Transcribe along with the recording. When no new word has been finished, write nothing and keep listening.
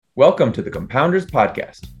Welcome to the Compounders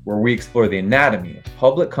Podcast, where we explore the anatomy of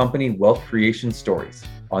public company wealth creation stories.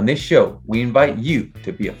 On this show, we invite you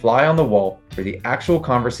to be a fly on the wall for the actual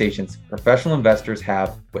conversations professional investors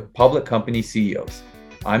have with public company CEOs.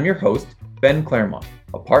 I'm your host, Ben Claremont,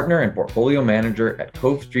 a partner and portfolio manager at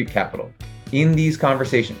Cove Street Capital. In these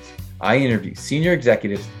conversations, I interview senior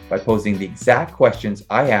executives by posing the exact questions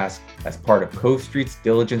I ask as part of Cove Street's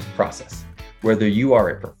diligence process. Whether you are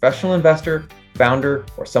a professional investor, founder,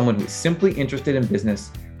 or someone who is simply interested in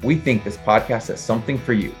business, we think this podcast has something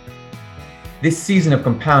for you. This season of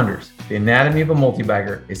Compounders, the Anatomy of a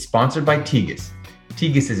Multibagger, is sponsored by Tegas.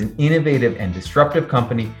 Tegas is an innovative and disruptive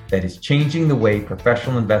company that is changing the way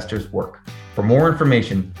professional investors work. For more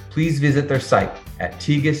information, please visit their site at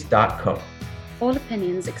tegas.co. All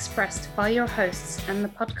opinions expressed by your hosts and the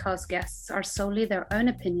podcast guests are solely their own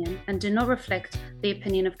opinion and do not reflect the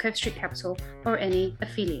opinion of Cove Street Capital or any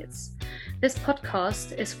affiliates. This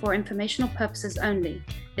podcast is for informational purposes only.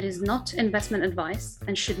 It is not investment advice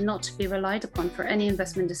and should not be relied upon for any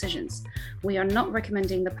investment decisions. We are not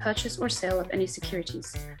recommending the purchase or sale of any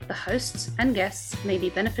securities. The hosts and guests may be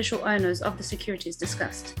beneficial owners of the securities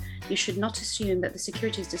discussed. You should not assume that the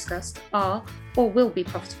securities discussed are or will be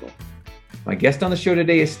profitable. My guest on the show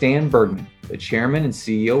today is Stan Bergman, the chairman and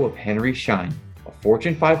CEO of Henry Schein, a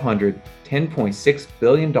Fortune 500, $10.6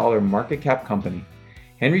 billion market cap company.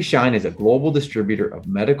 Henry Schein is a global distributor of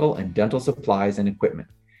medical and dental supplies and equipment.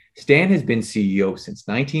 Stan has been CEO since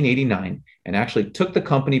 1989 and actually took the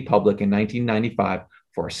company public in 1995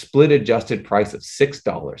 for a split adjusted price of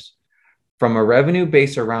 $6. From a revenue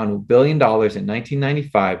base around $1 billion in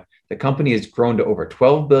 1995, the company has grown to over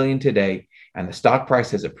 $12 billion today, and the stock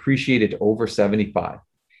price has appreciated to over 75.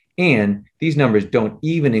 And these numbers don't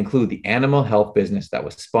even include the animal health business that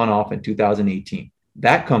was spun off in 2018.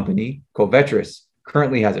 That company, Covetrus,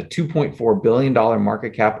 currently has a $2.4 billion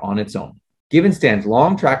market cap on its own. Given Stan's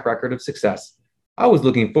long track record of success, I was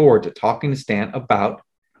looking forward to talking to Stan about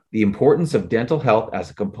the importance of dental health as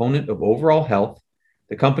a component of overall health,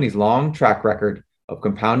 the company's long track record of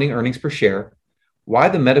compounding earnings per share, why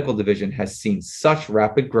the medical division has seen such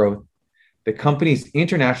rapid growth, the company's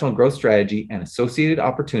international growth strategy and associated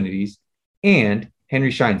opportunities, and Henry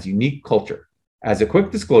Schein's unique culture. As a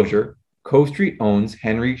quick disclosure, Cove Street owns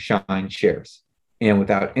Henry Schein shares. And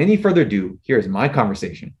without any further ado, here is my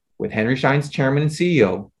conversation with Henry Schein's chairman and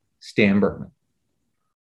CEO, Stan Bergman.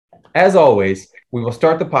 As always, we will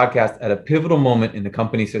start the podcast at a pivotal moment in the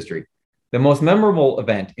company's history. The most memorable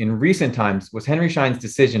event in recent times was Henry Schein's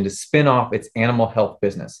decision to spin off its animal health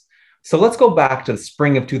business. So let's go back to the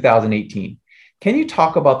spring of 2018. Can you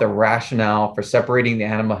talk about the rationale for separating the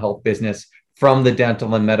animal health business from the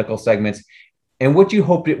dental and medical segments and what you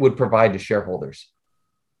hoped it would provide to shareholders?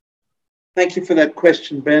 Thank you for that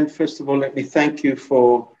question, Ben. First of all, let me thank you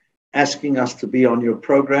for asking us to be on your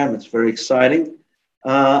program. It's very exciting.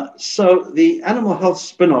 So the animal health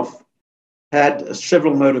spinoff had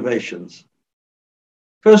several motivations.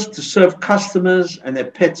 First, to serve customers and their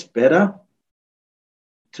pets better,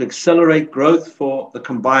 to accelerate growth for the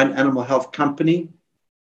combined animal health company,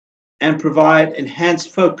 and provide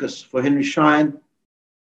enhanced focus for Henry Schein.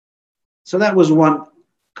 So that was one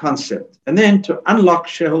concept. And then to unlock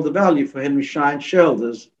shareholder value for Henry Schein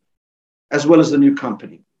shareholders, as well as the new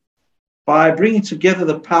company. By bringing together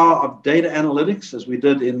the power of data analytics, as we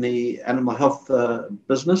did in the animal health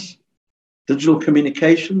business, digital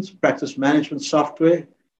communications, practice management software,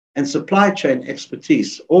 and supply chain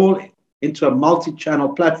expertise, all into a multi-channel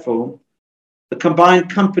platform, the combined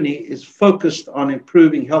company is focused on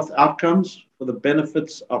improving health outcomes for the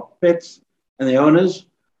benefits of pets and the owners,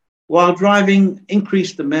 while driving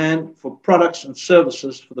increased demand for products and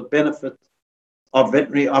services for the benefit of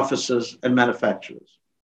veterinary officers and manufacturers.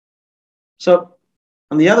 So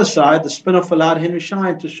on the other side, the spinoff allowed Henry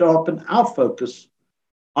Schein to sharpen our focus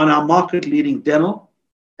on our market-leading dental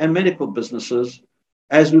and medical businesses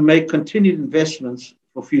as we make continued investments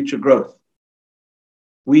for future growth.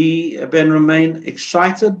 We remain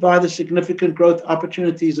excited by the significant growth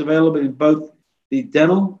opportunities available in both the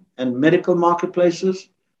dental and medical marketplaces,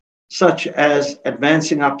 such as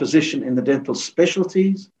advancing our position in the dental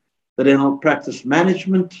specialties, the dental practice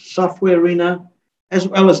management software arena, as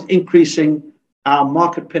well as increasing our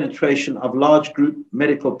market penetration of large group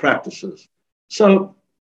medical practices. So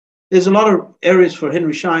there's a lot of areas for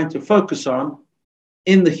Henry Schein to focus on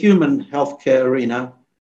in the human healthcare arena,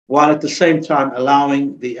 while at the same time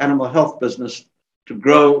allowing the animal health business to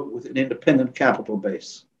grow with an independent capital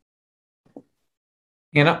base.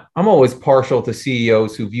 And I'm always partial to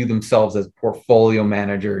CEOs who view themselves as portfolio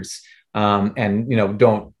managers, and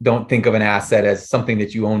don't think of an asset as something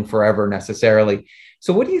that you own forever necessarily.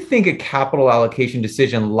 So what do you think a capital allocation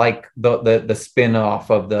decision like the spin-off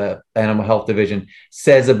of the animal health division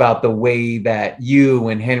says about the way that you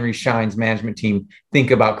and Henry Schein's management team think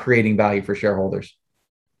about creating value for shareholders?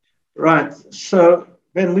 Right. So,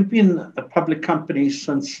 Ben, we've been a public company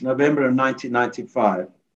since November of 1995.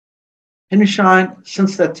 Henry Schein,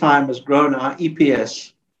 since that time, has grown our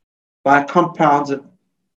EPS by a compounded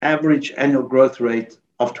average annual growth rate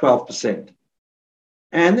of 12%.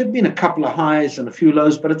 And there have been a couple of highs and a few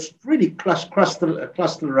lows, but it's really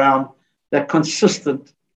clustered around that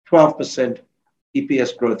consistent 12%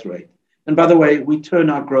 EPS growth rate. And by the way, we turn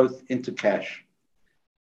our growth into cash.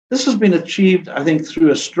 This has been achieved, I think,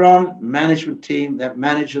 through a strong management team that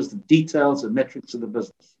manages the details and metrics of the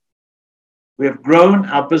business. We have grown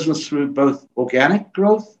our business through both organic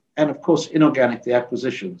growth and, of course, inorganic, the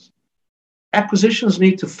acquisitions. Acquisitions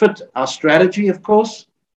need to fit our strategy, of course,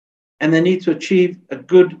 and they need to achieve a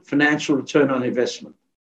good financial return on investment.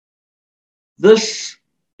 This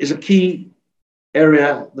is a key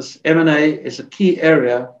area, this M&A is a key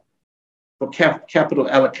area for capital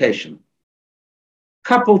allocation.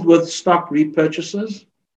 Coupled with stock repurchases,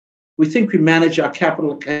 we think we manage our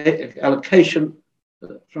capital allocation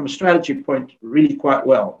from a strategy point really quite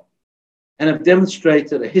well and have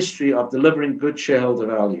demonstrated a history of delivering good shareholder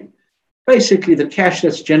value. Basically, the cash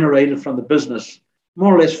that's generated from the business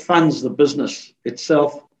more or less funds the business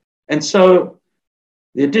itself. And so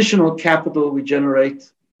the additional capital we generate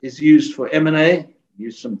is used for M&A,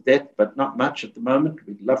 use some debt, but not much at the moment.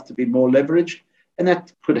 We'd love to be more leveraged, and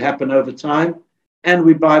that could happen over time. And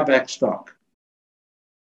we buy back stock.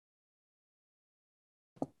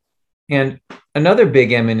 And another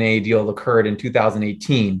big M&A deal occurred in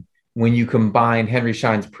 2018 when you combined Henry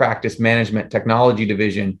Schein's practice management technology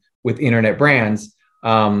division with Internet Brands,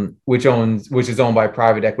 which is owned by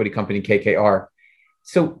private equity company KKR.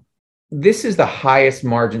 So this is the highest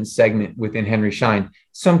margin segment within Henry Schein.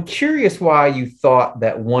 So I'm curious why you thought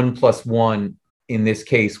that 1 + 1 in this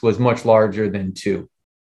case was much larger than 2.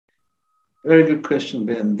 Very good question,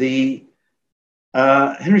 Ben. The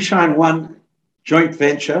Henry Schein One joint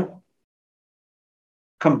venture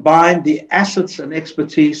combined the assets and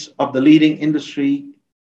expertise of the leading industry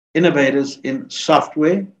innovators in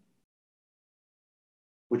software,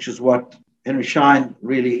 which is what Henry Schein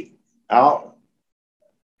really, our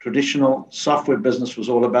traditional software business was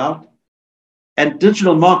all about, and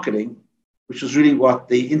digital marketing, which is really what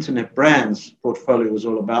the Internet Brands portfolio was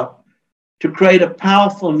all about, to create a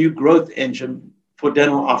powerful new growth engine for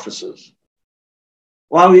dental offices.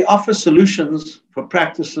 While we offer solutions for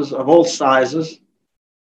practices of all sizes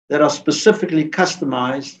that are specifically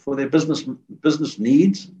customized for their business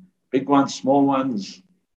needs, big ones, small ones,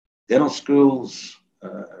 dental schools,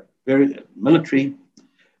 military,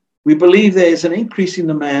 we believe there is an increasing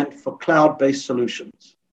demand for cloud-based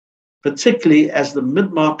solutions, particularly as the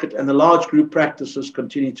mid-market and the large group practices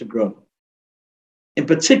continue to grow. In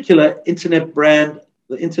particular,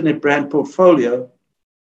 the Internet Brand portfolio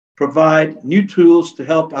provide new tools to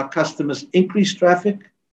help our customers increase traffic,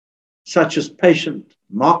 such as patient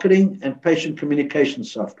marketing and patient communication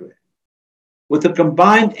software. With the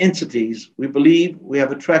combined entities, we believe we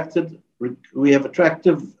have attractive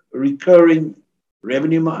recurring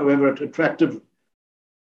revenue. We have an attractive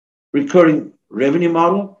recurring revenue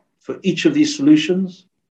model for each of these solutions,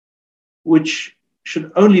 which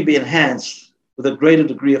should only be enhanced with a greater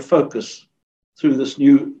degree of focus through this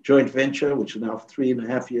new joint venture, which is now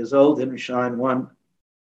 3.5 years old, Henry Schein One.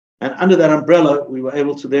 And under that umbrella, we were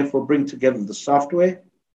able to therefore bring together the software,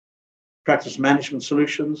 practice management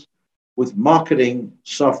solutions, with marketing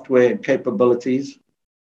software capabilities.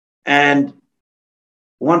 And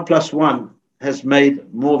 1 + 1 has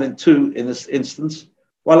made more than 2 in this instance,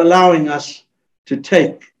 while allowing us to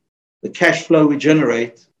take the cash flow we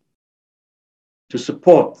generate to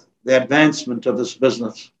support the advancement of this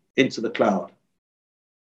business into the cloud.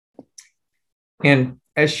 And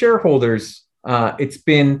as shareholders, it's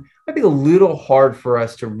been, I think, a little hard for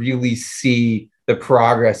us to really see the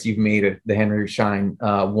progress you've made at the Henry Schein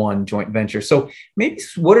One joint venture. So maybe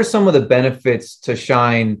what are some of the benefits to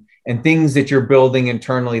Schein and things that you're building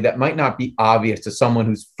internally that might not be obvious to someone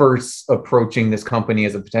who's first approaching this company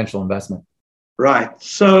as a potential investment? Right.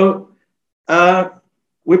 So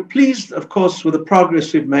we're pleased, of course, with the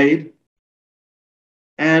progress we've made.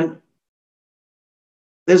 And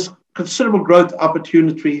there's considerable growth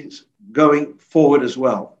opportunities going forward as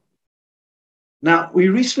well. Now, we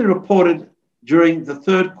recently reported during the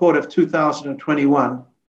third quarter of 2021,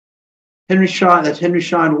 Henry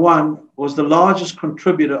Schein One was the largest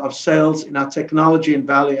contributor of sales in our technology and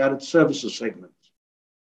value-added services segment,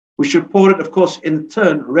 which reported, of course, in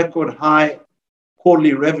turn, record high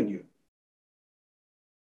quarterly revenue.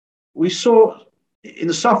 We saw in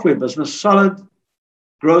the software business solid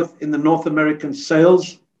growth in the North American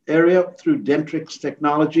sales area through Dentrix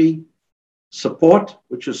Technology Support,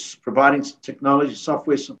 which is providing technology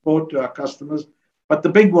software support to our customers. But the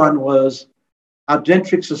big one was our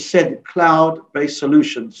Dentrix Ascent cloud-based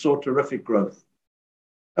solution saw terrific growth.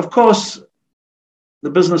 Of course,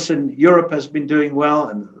 the business in Europe has been doing well,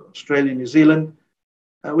 and Australia, New Zealand.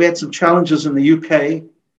 We had some challenges in the UK,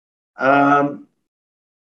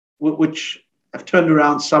 which have turned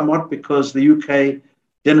around somewhat because the UK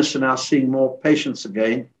dentists are now seeing more patients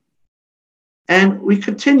again. And we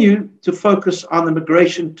continue to focus on the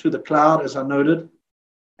migration to the cloud, as I noted,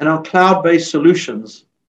 and on cloud-based solutions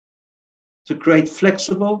to create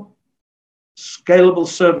flexible, scalable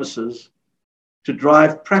services to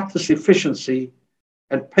drive practice efficiency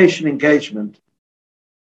and patient engagement,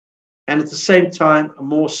 and at the same time, a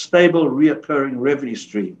more stable, reoccurring revenue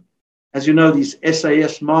stream. As you know, these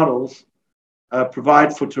SAS models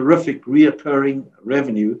provide for terrific reoccurring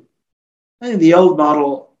revenue. I think the old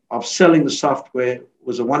model of selling the software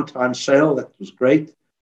was a one-time sale. That was great.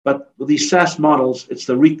 But with these SaaS models, it's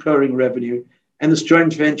the recurring revenue. And this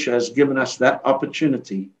joint venture has given us that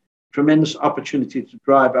opportunity, tremendous opportunity to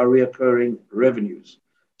drive our reoccurring revenues.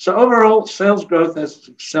 So overall, sales growth has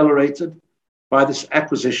accelerated by this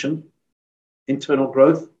acquisition, internal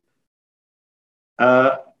growth.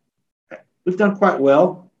 We've done quite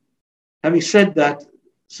well. Having said that,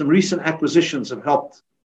 some recent acquisitions have helped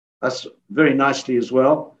us very nicely as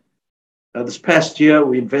well. This past year,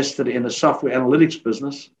 we invested in a software analytics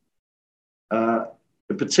business.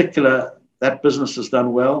 In particular, that business has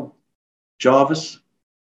done well. Jarvis.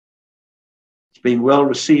 It's been well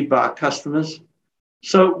received by our customers.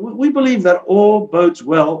 So we believe that all bodes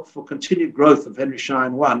well for continued growth of Henry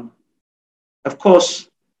Schein One. Of course,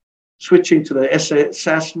 switching to the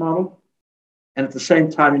SaaS model and at the same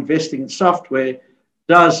time investing in software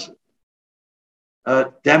does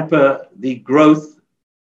damper the growth,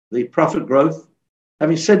 the profit growth.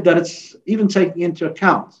 Having said that, it's even taking into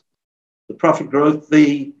account the profit growth,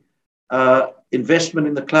 the investment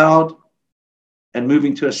in the cloud and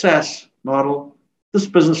moving to a SaaS model. This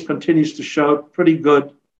business continues to show pretty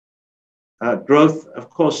good growth. Of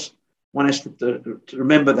course, one has to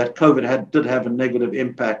remember that COVID did have a negative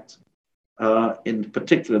impact, in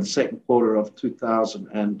particular the second quarter of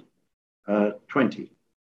 2020.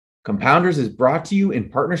 Compounders is brought to you in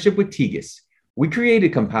partnership with Tegus. We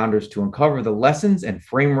created Compounders to uncover the lessons and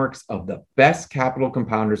frameworks of the best capital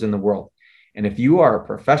compounders in the world. And if you are a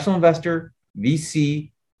professional investor,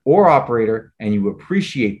 VC, or operator, and you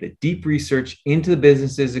appreciate the deep research into the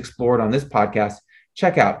businesses explored on this podcast,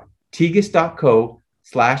 check out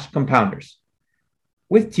tegus.co/compounders.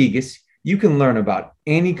 With Tegus, you can learn about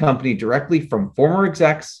any company directly from former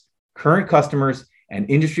execs, current customers, and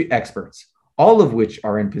industry experts, all of which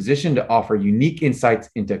are in position to offer unique insights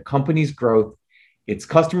into a company's growth, its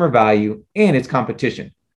customer value, and its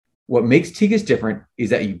competition. What makes Tegus different is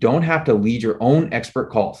that you don't have to lead your own expert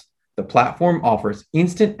calls. The platform offers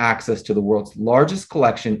instant access to the world's largest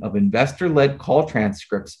collection of investor-led call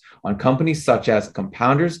transcripts on companies such as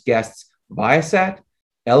Compounders Guests, Viasat,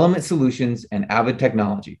 Element Solutions, and Avid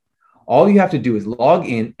Technology. All you have to do is log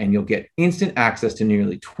in and you'll get instant access to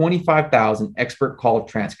nearly 25,000 expert call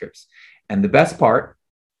transcripts. And the best part,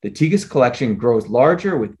 the Tegus collection grows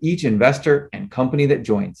larger with each investor and company that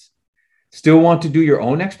joins. Still want to do your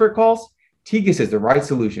own expert calls? Tegus is the right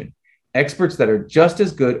solution. Experts that are just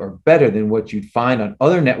as good or better than what you'd find on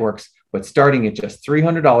other networks, but starting at just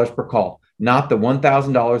 $300 per call, not the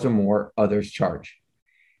 $1,000 or more others charge.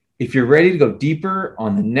 If you're ready to go deeper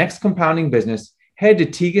on the next compounding business, head to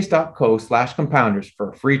tegus.co/compounders for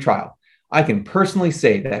a free trial. I can personally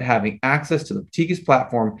say that having access to the Tegus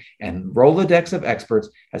platform and Rolodex of experts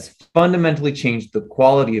has fundamentally changed the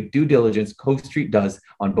quality of due diligence Cove Street does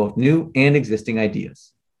on both new and existing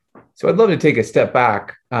ideas. So I'd love to take a step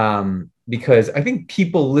back because I think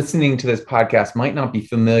people listening to this podcast might not be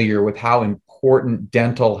familiar with how important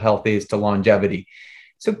dental health is to longevity.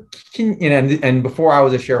 So and before I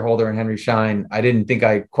was a shareholder in Henry Schein, I didn't think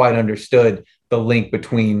I quite understood the link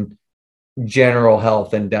between general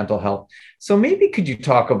health and dental health. So maybe could you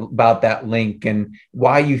talk about that link and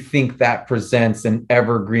why you think that presents an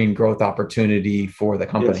evergreen growth opportunity for the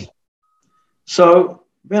company? Yes. So,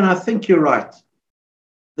 Ben, I think you're right.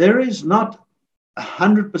 There is not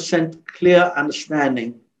 100% clear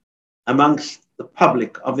understanding amongst the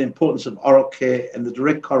public of the importance of oral care and the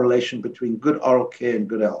direct correlation between good oral care and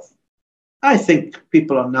good health. I think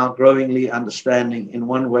people are now growingly understanding in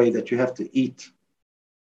one way that you have to eat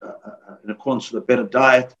in accordance with a better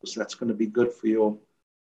diet, because that's going to be good for your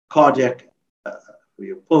cardiac, for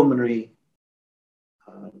your pulmonary,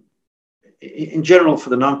 in general, for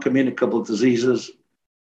the non-communicable diseases.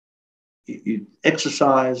 You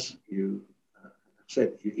exercise, you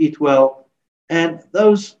eat well, and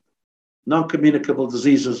those non-communicable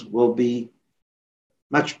diseases will be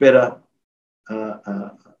much better,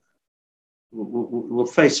 will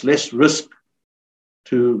face less risk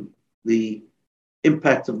to the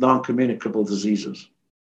impact of non-communicable diseases.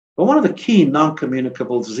 But one of the key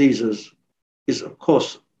non-communicable diseases is, of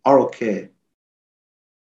course, oral care.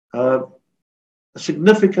 A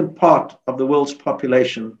significant part of the world's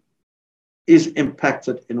population is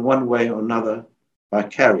impacted in one way or another by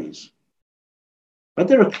caries. But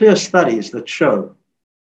there are clear studies that show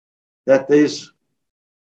that there's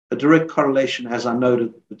a direct correlation, as I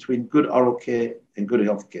noted, between good oral care and good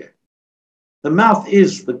health care. The mouth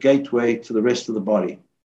is the gateway to the rest of the body.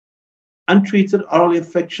 Untreated oral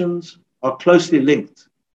infections are closely linked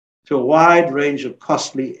to a wide range of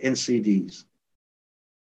costly NCDs.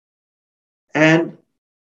 And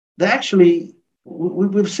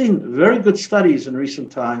we've seen very good studies in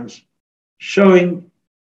recent times showing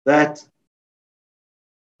that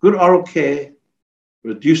good oral care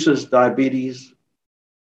reduces diabetes,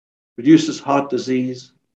 reduces heart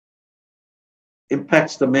disease,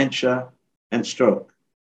 impacts dementia and stroke.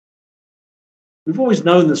 We've always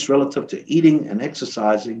known this relative to eating and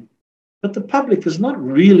exercising, but the public is not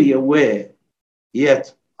really aware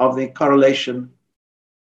yet of the correlation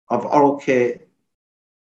of oral care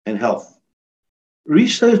and health.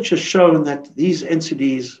 Research has shown that these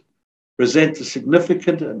NCDs present a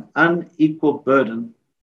significant and unequal burden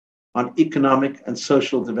on economic and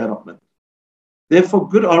social development. Therefore,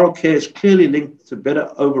 good oral care is clearly linked to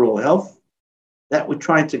better overall health. That we're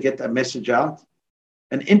trying to get that message out.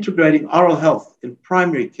 And integrating oral health in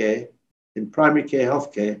primary care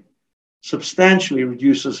healthcare, substantially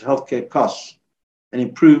reduces healthcare costs and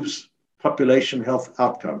improves population health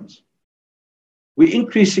outcomes. We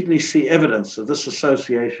increasingly see evidence of this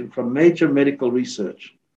association from major medical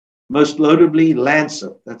research, most notably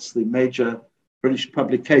Lancet, that's the major British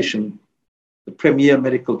publication, the premier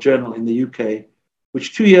medical journal in the UK,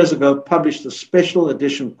 which 2 years ago published a special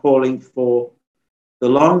edition calling for the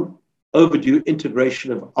long overdue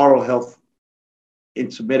integration of oral health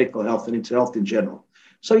into medical health and into health in general.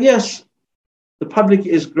 So yes, the public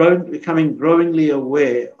is becoming growingly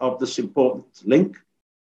aware of this important link,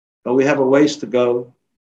 but we have a ways to go.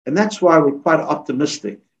 And that's why we're quite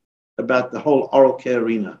optimistic about the whole oral care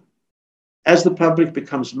arena. As the public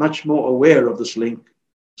becomes much more aware of this link,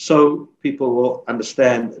 so people will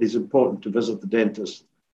understand it is important to visit the dentist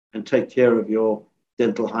and take care of your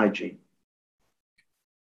dental hygiene.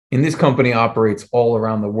 And this company operates all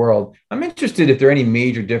around the world. I'm interested if there are any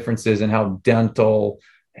major differences in how dental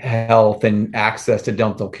health and access to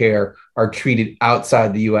dental care are treated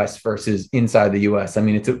outside the U.S. versus inside the U.S. I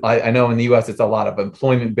mean, I know in the U.S. it's a lot of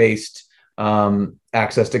employment-based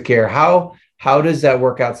access to care. How does that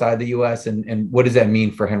work outside the U.S. and what does that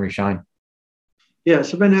mean for Henry Schein? Yeah,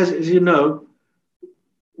 so Ben, as you know,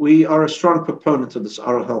 we are a strong proponent of this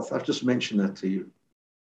oral health. I've just mentioned that to you.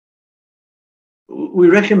 We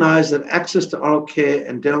recognize that access to oral care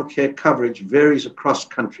and dental care coverage varies across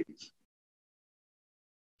countries.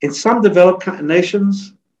 In some developed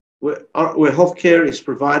nations where healthcare is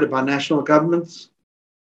provided by national governments,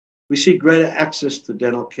 we see greater access to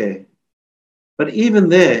dental care. But even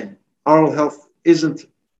there, oral health isn't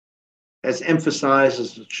as emphasized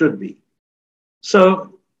as it should be.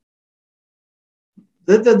 So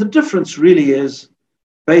the difference really is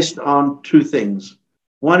based on two things.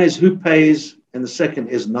 One is who pays, and the second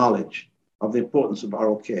is knowledge of the importance of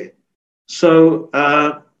oral care. So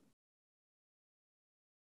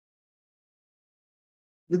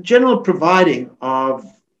the general providing of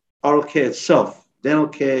oral care itself, dental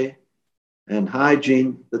care and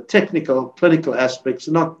hygiene, the technical, clinical aspects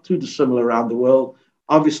are not too dissimilar around the world.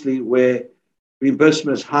 Obviously, where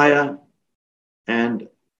reimbursement is higher and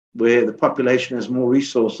where the population has more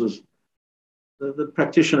resources, the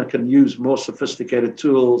practitioner can use more sophisticated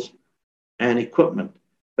tools and equipment.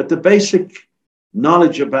 But the basic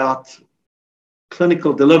knowledge about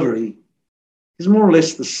clinical delivery is more or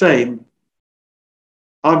less the same.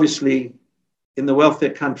 Obviously, in the wealthier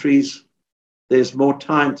countries, there's more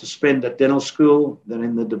time to spend at dental school than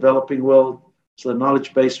in the developing world. So the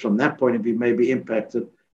knowledge base from that point of view may be impacted.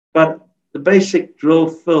 But the basic drill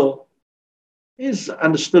fill is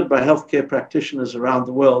understood by healthcare practitioners around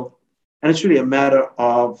the world. And it's really a matter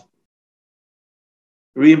of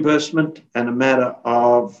reimbursement and a matter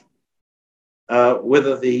of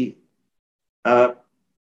whether the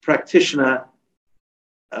practitioner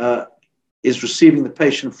is receiving the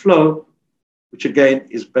patient flow, which again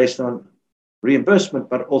is based on reimbursement,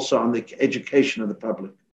 but also on the education of the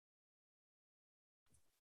public.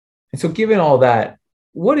 And so, given all that,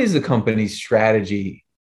 what is the company's strategy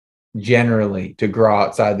generally to grow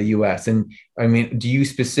outside the US? And I mean, do you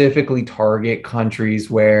specifically target countries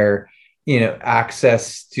where,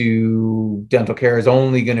 access to dental care is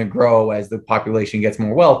only going to grow as the population gets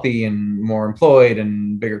more wealthy and more employed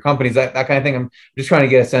and bigger companies, that kind of thing? I'm just trying to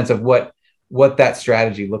get a sense of what that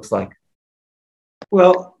strategy looks like.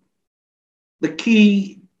 Well, the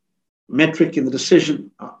key metric in the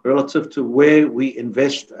decision relative to where we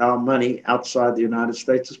invest our money outside the United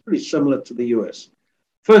States is pretty similar to the US.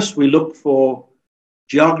 First, we look for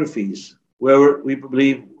geographies where we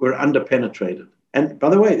believe we're underpenetrated. And by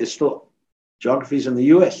the way, there's still geographies in the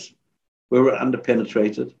US where we're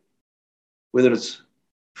underpenetrated, whether it's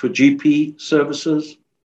for GP services,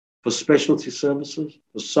 for specialty services,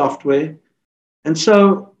 for software. And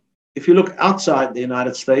so if you look outside the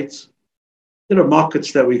United States, there are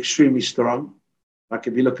markets that we're extremely strong. Like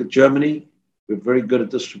if you look at Germany, we're very good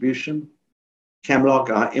at distribution. Camlog,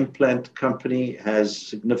 our implant company, has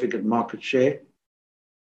significant market share.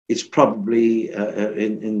 It's probably,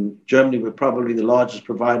 in Germany, we're probably the largest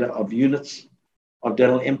provider of units of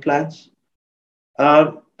dental implants.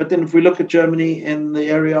 But then if we look at Germany in the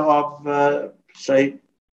area of, say,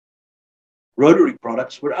 rotary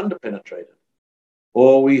products, we're underpenetrated.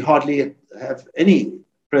 Or we hardly have any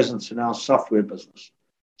presence in our software business.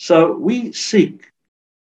 So we seek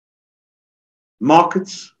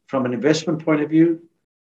markets from an investment point of view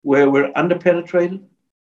where we're underpenetrated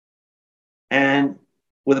and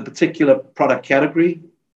with a particular product category,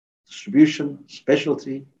 distribution,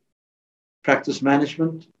 specialty, practice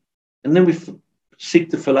management, and then we seek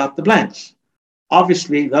to fill out the blanks.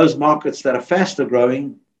 Obviously, those markets that are faster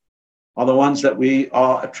growing are the ones that we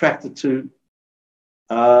are attracted to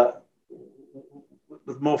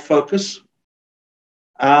with more focus.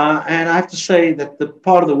 And I have to say that the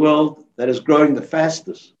part of the world that is growing the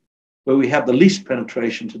fastest, where we have the least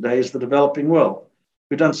penetration today, is the developing world.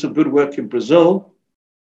 We've done some good work in Brazil.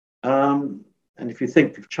 And if you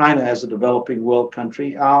think of China as a developing world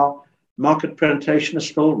country, our market penetration is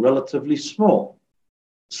still relatively small.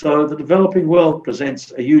 So the developing world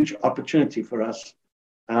presents a huge opportunity for us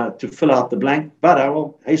to fill out the blank. But I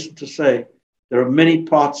will hasten to say there are many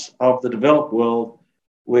parts of the developed world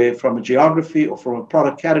where, from a geography or from a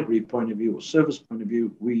product category point of view or service point of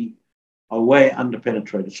view, we are way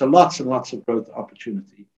underpenetrated. So lots and lots of growth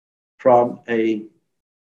opportunity from a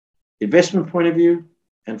investment point of view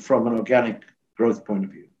and from an organic growth point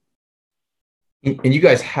of view. And you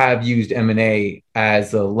guys have used M&A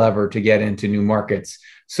as a lever to get into new markets.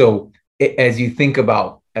 So as you think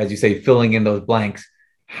about, as you say, filling in those blanks,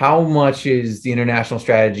 how much is the international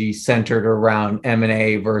strategy centered around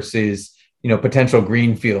M&A versus, potential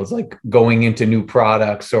greenfields, like going into new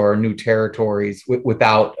products or new territories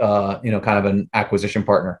without, kind of an acquisition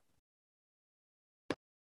partner?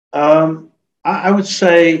 I would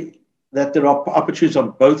say that there are opportunities on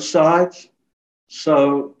both sides.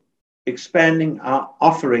 So expanding our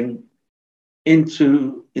offering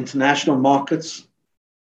into international markets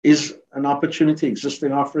is an opportunity,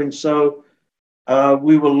 existing offering. So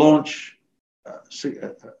we will launch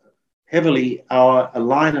heavily our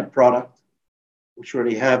aligner product, which we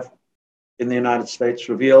already have in the United States,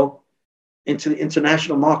 Reveal, into the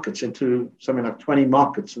international markets, into something like 20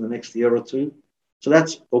 markets in the next year or two. So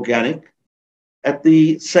that's organic. At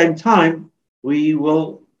the same time, we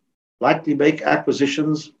will likely make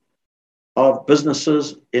acquisitions of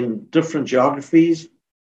businesses in different geographies,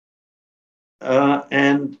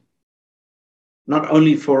 and not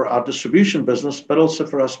only for our distribution business, but also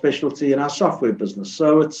for our specialty and our software business.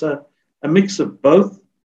 So it's a mix of both.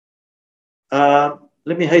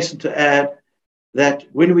 Let me hasten to add that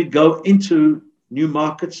when we go into new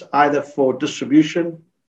markets, either for distribution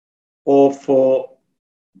or for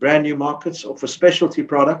brand new markets or for specialty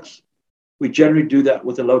products, we generally do that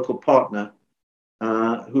with a local partner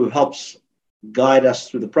who helps guide us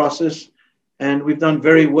through the process. And we've done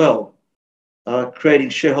very well creating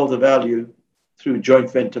shareholder value through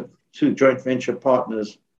joint venture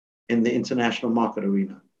partners in the international market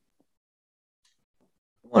arena.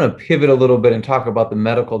 I want to pivot a little bit and talk about the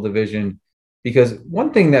medical division, because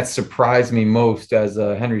one thing that surprised me most as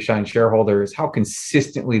a Henry Schein shareholder is how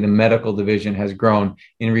consistently the medical division has grown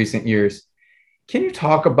in recent years. Can you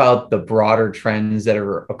talk about the broader trends that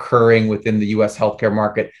are occurring within the U.S. healthcare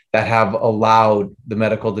market that have allowed the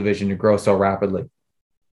medical division to grow so rapidly?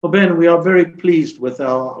 Well, Ben, we are very pleased with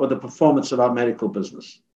the performance of our medical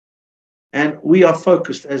business. And we are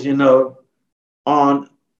focused, as you know, on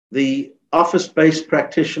the office-based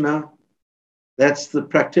practitioner. That's the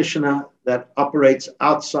practitioner that operates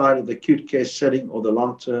outside of the acute care setting or the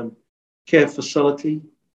long-term care facility.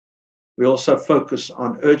 We also focus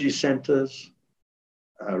on urgent centers,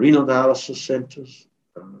 renal dialysis centers,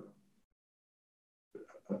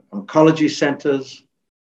 oncology centers.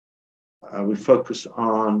 We focus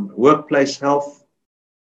on workplace health.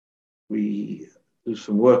 We do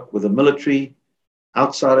some work with the military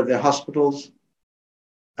outside of their hospitals.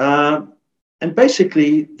 And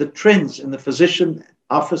basically, the trends in the physician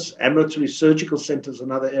office, ambulatory surgical centers,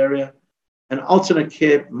 another area, and alternate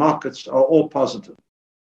care markets are all positive,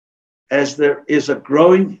 as there is a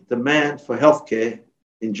growing demand for healthcare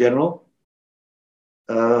in general.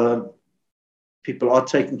 People are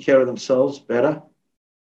taking care of themselves better,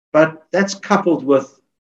 but that's coupled with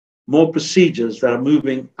more procedures that are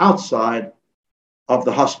moving outside of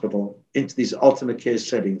the hospital into these alternate care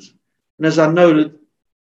settings. And as I noted,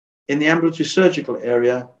 in the ambulatory surgical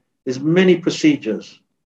area, there's many procedures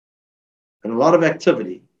and a lot of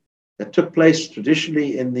activity that took place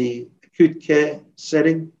traditionally in the acute care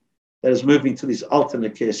setting that is moving to these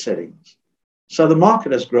alternate care settings. So the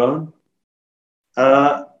market has grown,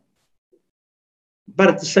 but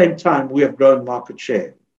at the same time, we have grown market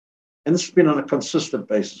share. And this has been on a consistent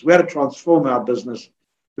basis. We had to transform our business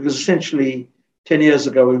because essentially 10 years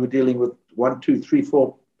ago, we were dealing with 1, 2, 3,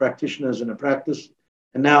 4 practitioners in a practice.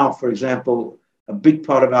 And now, for example, a big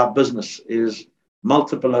part of our business is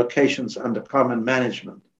multiple locations under common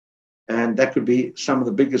management. And that could be some of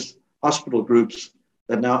the biggest hospital groups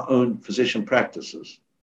that now own physician practices.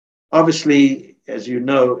 Obviously, as you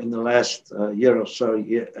know, in the last year or so,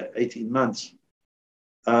 18 months,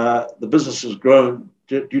 the business has grown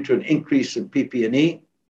due to an increase in PP&E.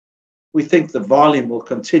 We think the volume will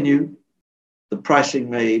continue. The pricing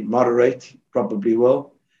may moderate, probably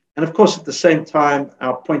will. And of course, at the same time,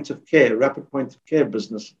 our point of care, rapid point of care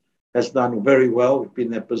business has done very well. We've been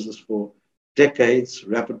in that business for decades,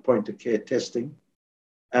 rapid point of care testing.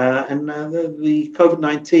 The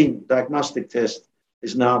COVID-19 diagnostic test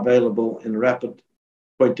is now available in rapid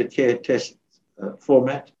point of care test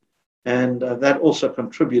format. And that also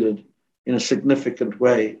contributed in a significant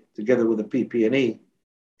way, together with the PP&E,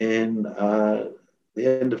 in the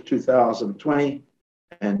end of 2020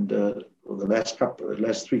 and the last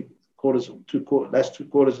two quarters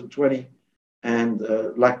of 20, and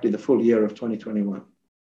likely the full year of 2021.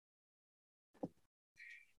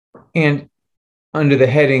 And under the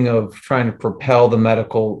heading of trying to propel the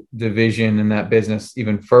medical division in that business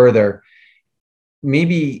even further,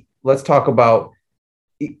 maybe let's talk about,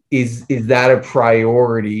 is that a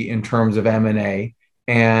priority in terms of M&A?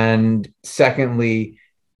 And secondly,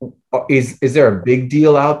 is there a big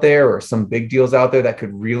deal out there or some big deals out there that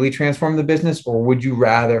could really transform the business, or would you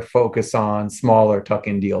rather focus on smaller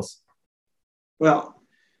tuck-in deals? Well,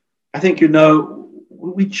 I think,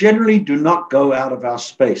 we generally do not go out of our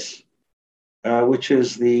space, which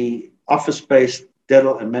is the office-based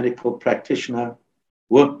dental and medical practitioner,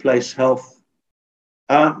 workplace health.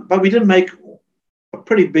 But we did make a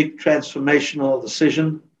pretty big transformational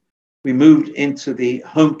decision. We moved into the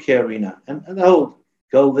home care arena. And the whole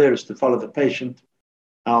goal there is to follow the patient.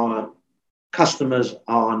 Our customers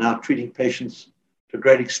are now treating patients to a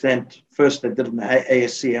great extent. First, they did it in the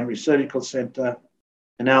ASC, Emory Surgical Center,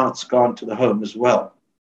 and now it's gone to the home as well.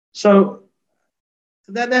 So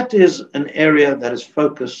that is an area that is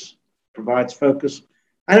focus, provides focus.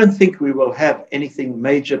 I don't think we will have anything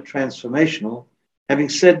major transformational. Having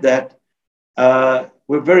said that,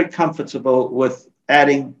 we're very comfortable with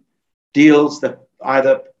adding deals that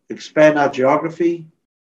either expand our geography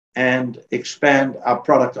and expand our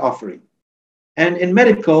product offering. And in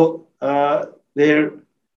medical, there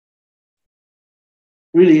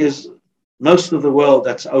really is most of the world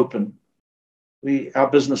that's open. Our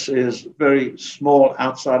business is very small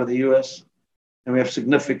outside of the US, and we have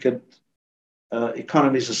significant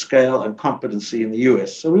economies of scale and competency in the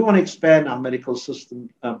US. So we want to expand our medical system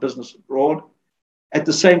business abroad. At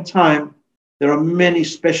the same time, there are many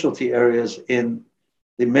specialty areas in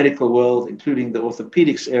the medical world, including the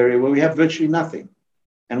orthopedics area, where we have virtually nothing.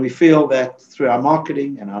 And we feel that through our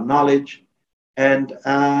marketing and our knowledge and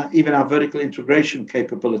even our vertical integration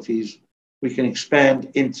capabilities, we can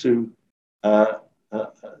expand into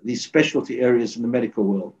these specialty areas in the medical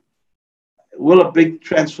world. Will a big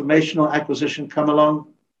transformational acquisition come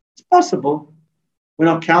along? It's possible. We're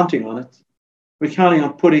not counting on it. We're counting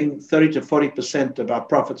on putting 30 to 40% of our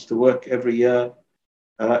profits to work every year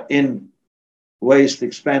in ways to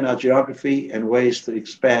expand our geography and ways to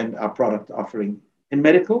expand our product offering in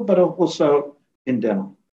medical, but also in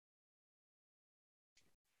dental.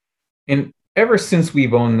 And ever since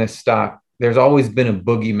we've owned this stock, there's always been a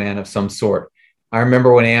boogeyman of some sort. I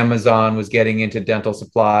remember when Amazon was getting into dental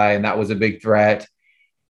supply, and that was a big threat.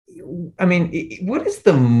 I mean, what is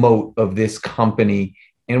the moat of this company,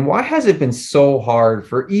 and why has it been so hard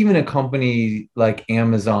for even a company like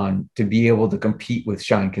Amazon to be able to compete with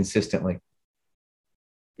Shine consistently?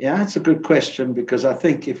 Yeah, that's a good question, because I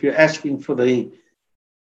think if you're asking for the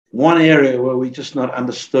one area where we just not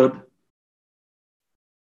understood,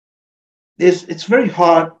 it's very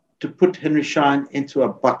hard to put Henry Schein into a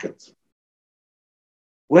bucket.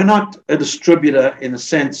 We're not a distributor in the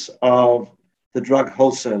sense of the drug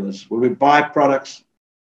wholesalers, where we buy products,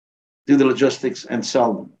 do the logistics, and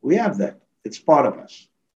sell them. We have that. It's part of us.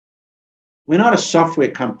 We're not a software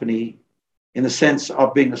company in the sense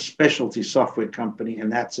of being a specialty software company,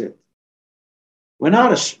 and that's it. We're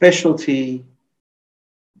not a specialty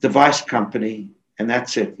device company, and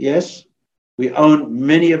that's it. Yes, we own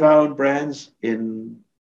many of our own brands in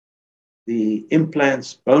the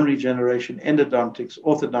implants, bone regeneration, endodontics,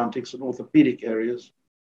 orthodontics, and orthopedic areas.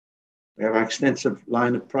 We have an extensive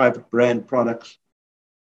line of private brand products.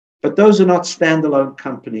 But those are not standalone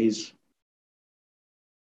companies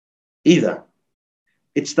either.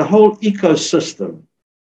 It's the whole ecosystem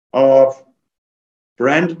of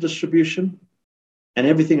branded distribution and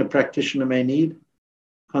everything a practitioner may need,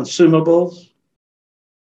 consumables,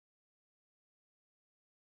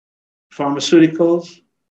 pharmaceuticals,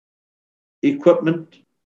 equipment,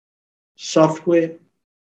 software,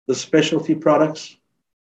 the specialty products,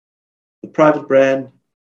 the private brand,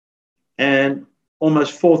 and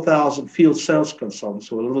almost 4,000 field sales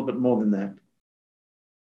consultants, or a little bit more than that.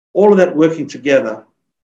 All of that working together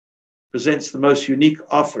presents the most unique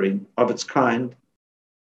offering of its kind.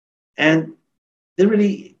 And there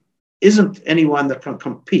really isn't anyone that can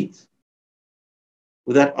compete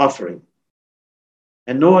with that offering.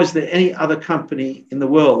 And nor is there any other company in the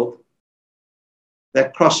world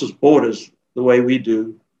that crosses borders the way we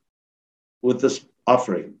do with this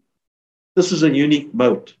offering. This is a unique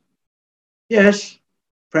moat. Yes,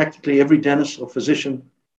 practically every dentist or physician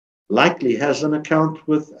likely has an account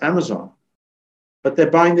with Amazon, but they're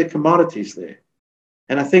buying their commodities there.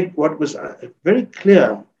 And I think what was very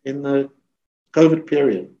clear in the COVID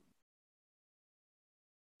period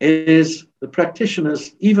is the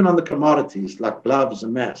practitioners, even on the commodities like gloves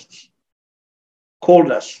and masks, called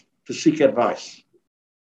us to seek advice.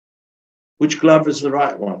 Which glove is the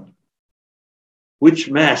right one? Which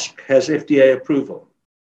mask has FDA approval?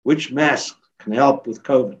 Which mask can help with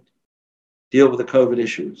COVID, deal with the COVID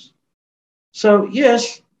issues? So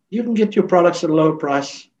yes, you can get your products at a lower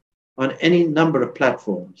price on any number of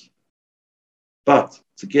platforms. But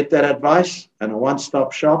to get that advice and a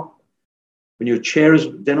one-stop shop, when your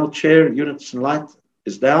dental chair, units and light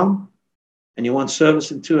is down, and you want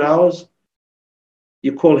service in 2 hours,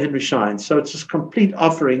 you call Henry Schein. So it's this complete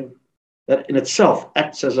offering that in itself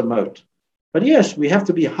acts as a moat. But yes, we have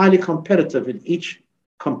to be highly competitive in each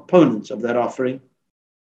component of that offering,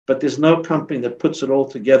 but there's no company that puts it all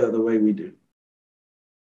together the way we do.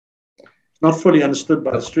 It's not fully understood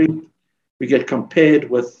by the street. We get compared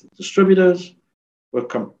with distributors. We're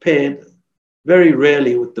compared very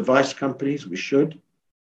rarely with device companies. We should,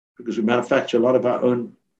 because we manufacture a lot of our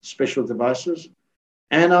own special devices.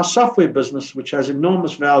 And our software business, which has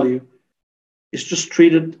enormous value, is just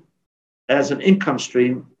treated as an income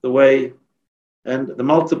stream the way and the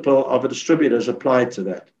multiple of a distributor is applied to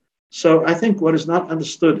that. So I think what is not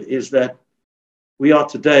understood is that we are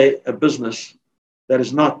today a business that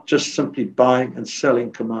is not just simply buying and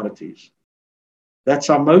selling commodities. That's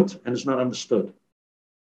our moat, and it's not understood.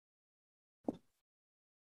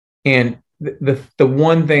 And the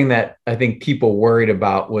one thing that I think people worried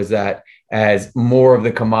about was that as more of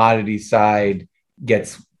the commodity side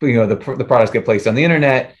gets, the products get placed on the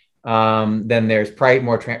internet, then there's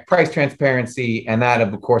price transparency, and that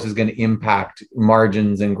of course is going to impact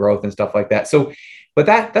margins and growth and stuff like that. So, but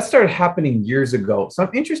that started happening years ago. So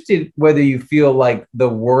I'm interested whether you feel like the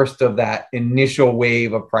worst of that initial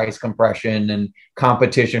wave of price compression and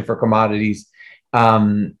competition for commodities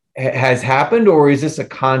has happened, or is this a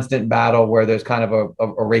constant battle where there's kind of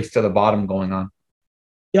a race to the bottom going on?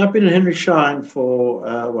 Yeah, I've been at Henry Schein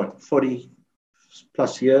for 40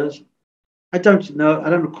 plus years. I don't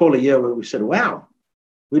recall a year where we said, wow,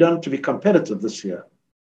 we don't have to be competitive this year.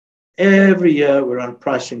 Every year we're on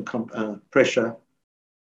pricing pressure,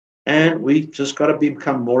 and we just got to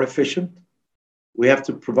become more efficient. We have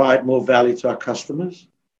to provide more value to our customers.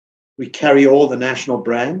 We carry all the national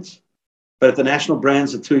brands, but if the national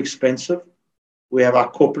brands are too expensive, we have our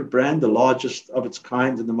corporate brand, the largest of its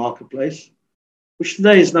kind in the marketplace, which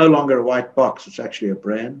today is no longer a white box. It's actually a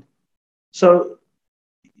brand. So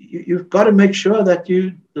you've got to make sure that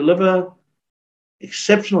you deliver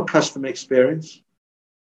exceptional customer experience.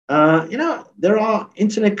 There are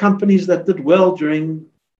internet companies that did well during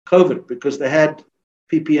COVID because they had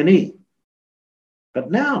PP&E. But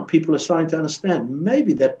now people are starting to understand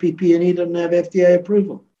maybe that PP&E didn't have FDA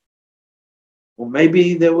approval. Or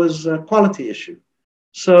maybe there was a quality issue.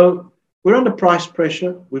 So we're under price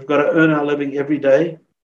pressure. We've got to earn our living every day.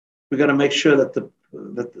 We've got to make sure that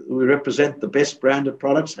we represent the best branded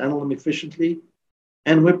products, handle them efficiently.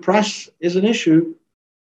 And where price is an issue,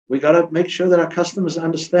 we got to make sure that our customers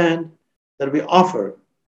understand that we offer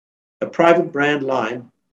a private brand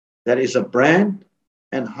line that is a brand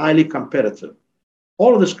and highly competitive.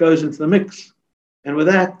 All of this goes into the mix. And with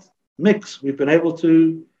that mix, we've been able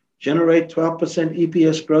to generate 12%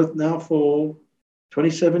 EPS growth now for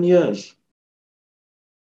 27 years.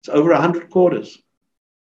 It's over 100 quarters.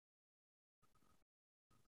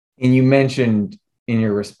 And you mentioned in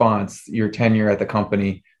your response your tenure at the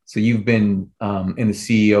company. So you've been in the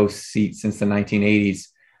CEO seat since the 1980s.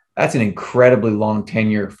 That's an incredibly long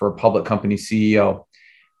tenure for a public company CEO.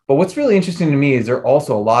 But what's really interesting to me is there are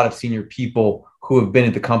also a lot of senior people who have been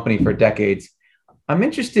at the company for decades. I'm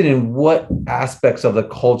interested in what aspects of the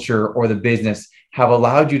culture or the business have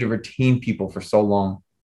allowed you to retain people for so long.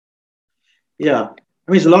 Yeah,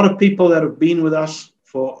 there's a lot of people that have been with us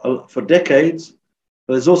for decades,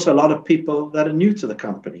 but there's also a lot of people that are new to the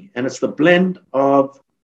company. And it's the blend of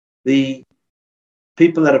the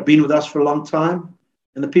people that have been with us for a long time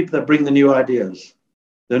and the people that bring the new ideas.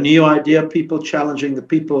 The new idea people challenging the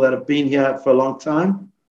people that have been here for a long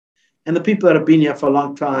time, and the people that have been here for a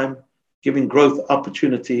long time giving growth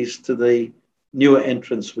opportunities to the newer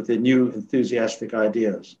entrants with their new enthusiastic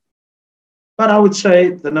ideas. But I would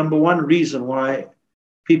say the number one reason why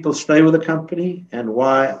people stay with the company and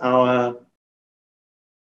why our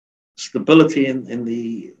stability in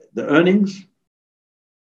the earnings,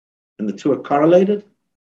 and the two are correlated.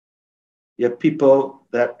 You have people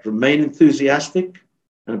that remain enthusiastic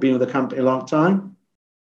and have been with the company a long time.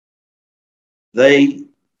 They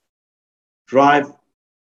drive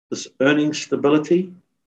this earnings stability.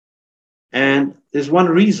 And there's one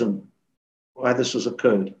reason why this has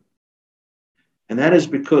occurred. And that is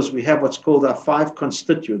because we have what's called our 5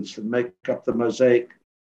 constituents that make up the mosaic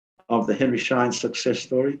of the Henry Schein success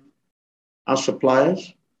story. Our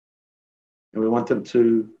suppliers, and we want them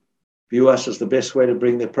to view us as the best way to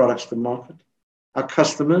bring their products to market. Our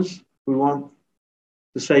customers, we want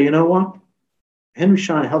to say, you know what? Henry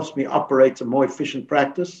Schein helps me operate a more efficient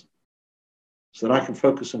practice so that I can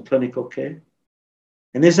focus on clinical care.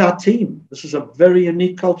 And there's our team. This is a very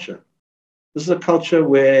unique culture. This is a culture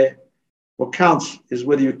where what counts is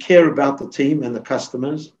whether you care about the team and the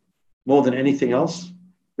customers more than anything else.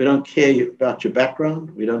 We don't care about your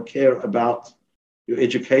background. We don't care about your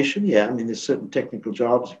education. Yeah, there's certain technical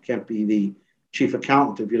jobs. You can't be the chief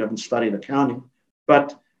accountant if you haven't studied accounting.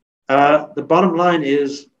 But the bottom line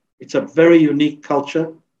is it's a very unique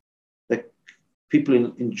culture that people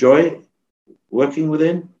enjoy working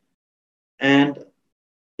within. And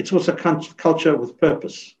it's also a culture with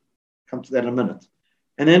purpose. Come to that in a minute.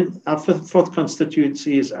 And then our fourth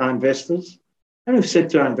constituency is our investors. And we've said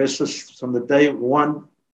to our investors from the day one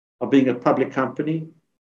of being a public company,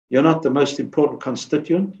 you're not the most important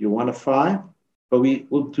constituent, you're one of 5, but we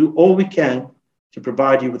will do all we can to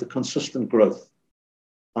provide you with a consistent growth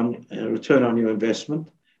on return on your investment.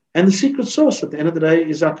 And the secret sauce at the end of the day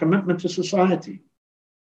is our commitment to society.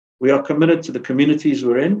 We are committed to the communities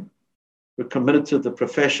we're in. We're committed to the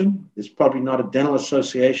profession. There's probably not a dental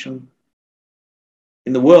association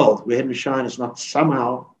in the world where Henry Schein is not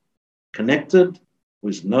somehow connected, who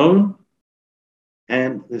is known.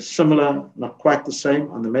 And there's similar, not quite the same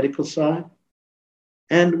on the medical side.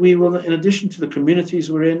 And we will, in addition to the communities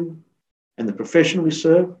we're in and the profession we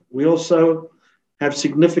serve, we also have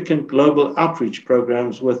significant global outreach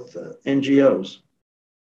programs with NGOs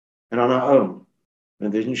and on our own,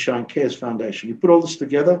 and the Henry Schein Cares Foundation. You put all this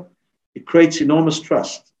together, it creates enormous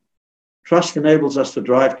trust. Trust enables us to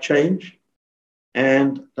drive change,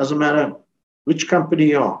 and it doesn't matter which company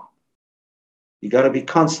you are, you got to be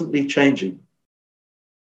constantly changing,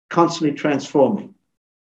 constantly transforming.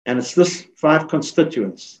 And it's this 5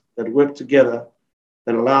 constituents that work together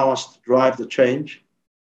that allow us to drive the change.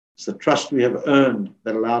 It's the trust we have earned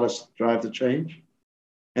that allowed us to drive the change.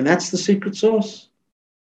 And that's the secret sauce.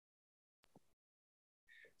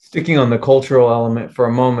 Sticking on the cultural element for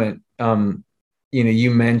a moment,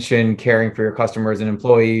 you mentioned caring for your customers and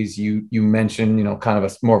employees. You mentioned, kind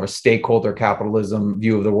of more of a stakeholder capitalism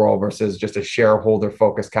view of the world versus just a shareholder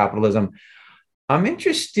focused capitalism. I'm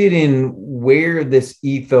interested in where this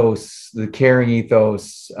ethos, the caring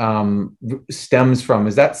ethos, stems from.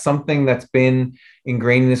 Is that something that's been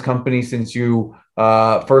ingrained in this company since you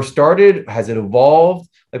first started? Has it evolved?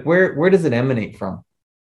 Like, where does it emanate from?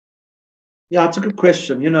 Yeah, it's a good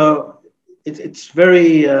question. It's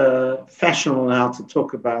very fashionable now to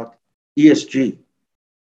talk about ESG.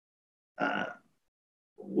 Uh,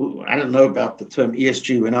 I don't know about the term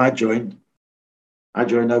ESG when I joined. I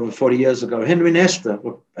joined over 40 years ago. Henry Nestor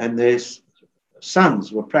and their sons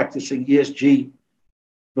were practicing ESG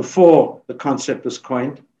before the concept was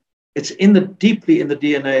coined. It's deeply in the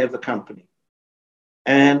DNA of the company.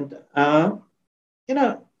 And, I've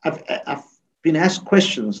been asked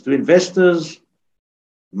questions. Do investors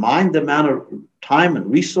mind the amount of time and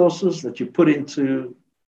resources that you put into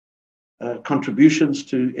contributions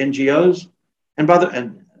to NGOs?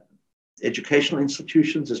 And educational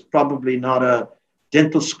institutions? Is probably not a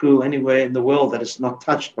dental school anywhere in the world that is not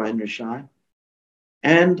touched by Henry Schein.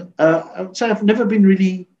 And I would say I've never been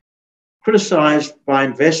really criticized by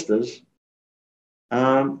investors.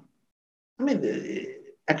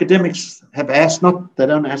 Academics have asked, not they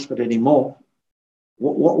don't ask it anymore.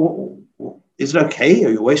 Is it okay?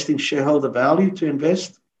 Are you wasting shareholder value to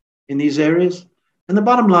invest in these areas? And the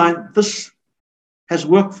bottom line, this has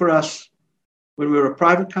worked for us when we were a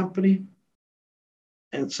private company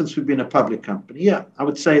and since we've been a public company. Yeah, I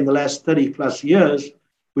would say in the last 30 plus years,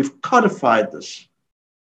 we've codified this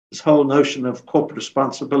whole notion of corporate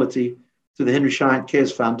responsibility to the Henry Schein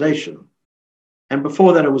Cares Foundation. And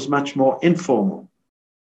before that, it was much more informal,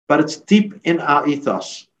 but it's deep in our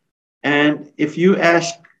ethos. And if you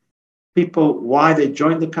ask people why they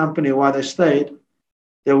joined the company or why they stayed,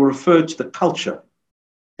 they will refer to the culture.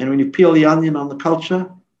 And when you peel the onion on the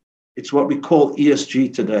culture, it's what we call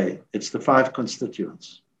ESG today. It's the 5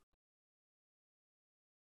 constituents.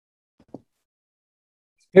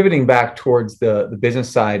 Pivoting back towards the business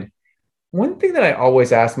side, one thing that I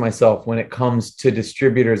always ask myself when it comes to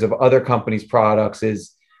distributors of other companies' products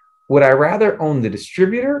is, would I rather own the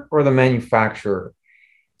distributor or the manufacturer?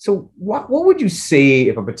 So what would you say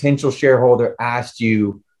if a potential shareholder asked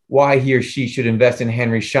you why he or she should invest in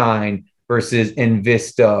Henry Schein versus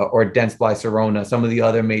Envista or Dentsply Sirona, some of the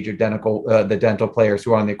other major dental players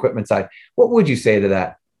who are on the equipment side? What would you say to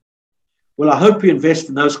that? Well, I hope you invest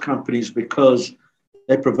in those companies because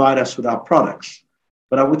they provide us with our products.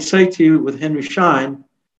 But I would say to you, with Henry Schein,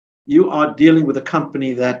 you are dealing with a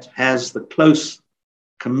company that has the close,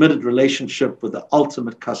 committed relationship with the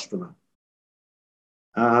ultimate customer.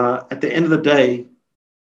 At the end of the day,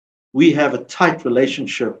 we have a tight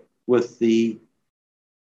relationship with the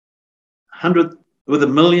 1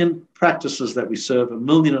 million practices that we serve, 1.5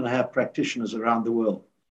 million practitioners around the world,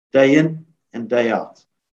 day in and day out.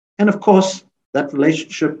 And of course, that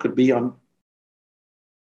relationship could be on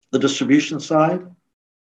the distribution side,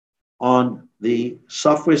 on the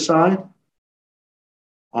software side,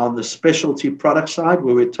 on the specialty product side,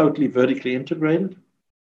 where we're totally vertically integrated.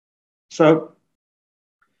 So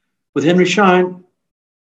with Henry Schein,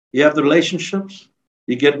 you have the relationships,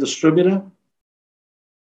 you get a distributor,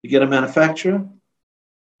 you get a manufacturer,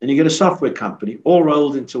 and you get a software company, all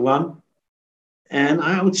rolled into one. And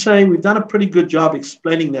I would say we've done a pretty good job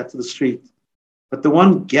explaining that to the street. But the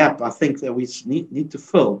one gap I think that we need to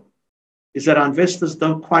fill is that our investors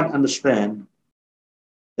don't quite understand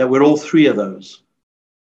that we're all 3 of those.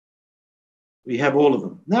 We have all of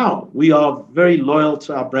them. Now, we are very loyal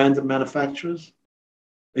to our branded manufacturers.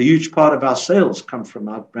 A huge part of our sales come from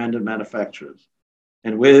our branded manufacturers.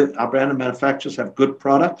 And where our branded manufacturers have good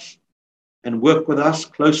products and work with us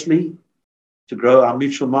closely to grow our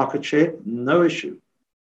mutual market share, no issue.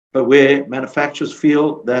 But where manufacturers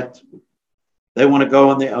feel that they want to go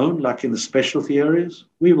on their own, like in the specialty areas,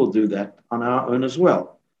 we will do that on our own as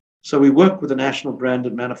well. So we work with the national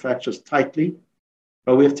branded manufacturers tightly,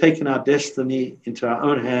 but we have taken our destiny into our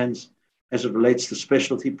own hands as it relates to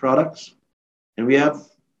specialty products. And we have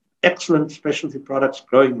excellent specialty products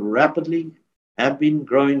growing rapidly, have been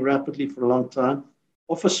growing rapidly for a long time,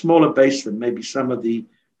 off a smaller base than maybe some of the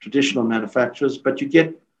traditional manufacturers. But you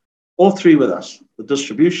get all 3 with us: the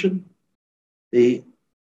distribution, the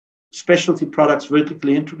specialty products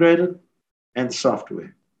vertically integrated, and the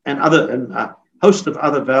software, and a host of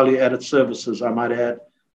other value-added services, I might add,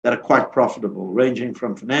 that are quite profitable, ranging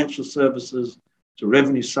from financial services to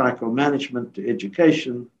revenue cycle management to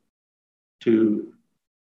education to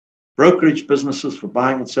brokerage businesses for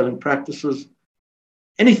buying and selling practices.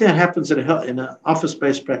 Anything that happens in an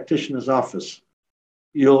office-based practitioner's office,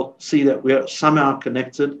 you'll see that we're somehow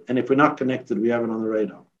connected, and if we're not connected, we have it on the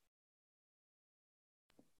radar.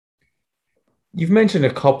 You've mentioned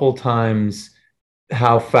a couple times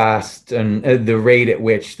how fast and the rate at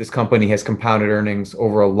which this company has compounded earnings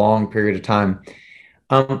over a long period of time.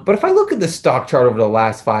 But if I look at the stock chart over the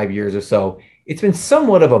last 5 years or so, it's been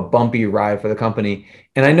somewhat of a bumpy ride for the company.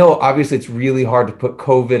 And I know obviously it's really hard to put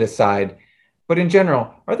COVID aside, but in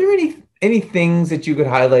general, are there any things that you could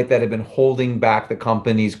highlight that have been holding back the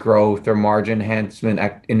company's growth or margin enhancement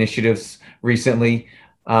initiatives recently?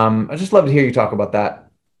 I'd just love to hear you talk about that.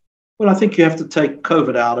 Well, I think you have to take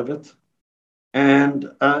COVID out of it. And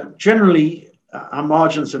generally, our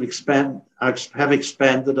margins have expanded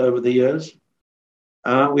over the years.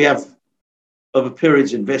 We have, over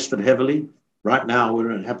periods, invested heavily. Right now,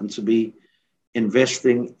 we happen to be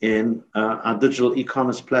investing in our digital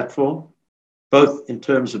e-commerce platform, both in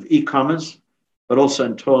terms of e-commerce, but also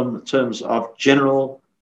in terms of a general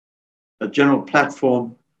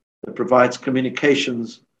platform that provides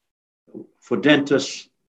communications for dentists,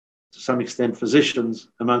 to some extent physicians,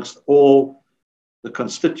 amongst all the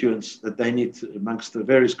constituents that they need to, amongst the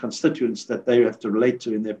various constituents that they have to relate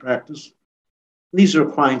to in their practice. These are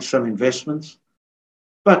requiring some investments,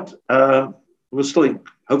 but we'll still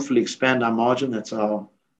hopefully expand our margin. That's our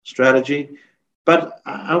strategy. But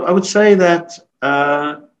I would say that,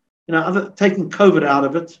 taking COVID out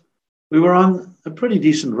of it, we were on a pretty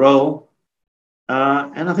decent roll.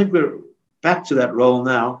 And I think we're back to that role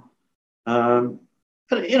now.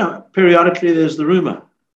 But, periodically there's the rumor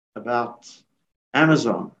about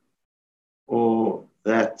Amazon or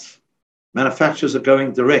that manufacturers are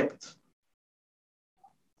going direct.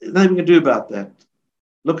 There's nothing we can do about that.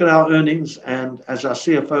 Look at our earnings, and as our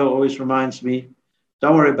CFO always reminds me,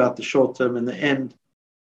 don't worry about the short term. In the end,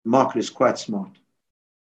 the market is quite smart.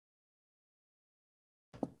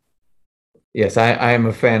 Yes, I am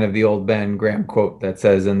a fan of the old Ben Graham quote that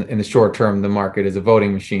says, in the short term, the market is a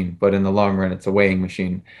voting machine, but in the long run, it's a weighing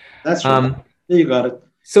machine. That's right. There you got it.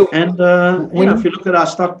 So, and if you look at our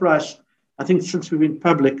stock price, I think since we've been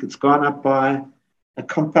public, it's gone up by a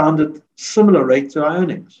compounded similar rate to our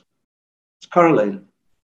earnings. It's correlated.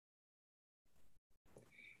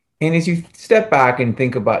 And as you step back and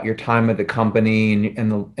think about your time at the company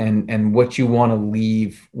and what you want to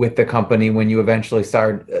leave with the company when you eventually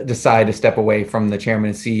decide to step away from the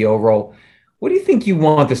chairman and CEO role, what do you think you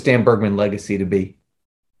want the Stan Bergman legacy to be?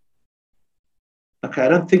 Okay, I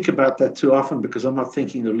don't think about that too often because I'm not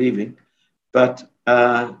thinking of leaving. But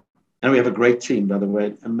and we have a great team, by the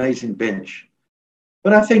way, amazing bench.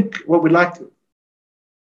 But I think what we'd like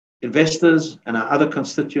investors and our other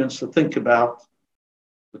constituents to think about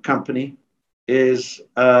the company is,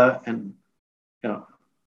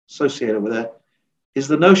 associated with that, is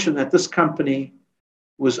the notion that this company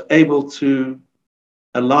was able to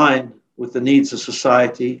align with the needs of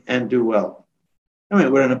society and do well. I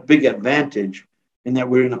mean, we're in a big advantage in that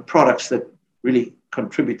we're in products that really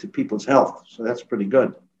contribute to people's health. So that's pretty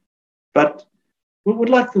good. But we would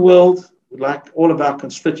like the world, we'd like all of our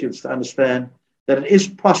constituents to understand that it is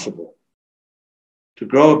possible to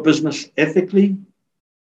grow a business ethically,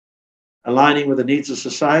 aligning with the needs of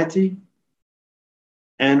society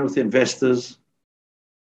and with investors,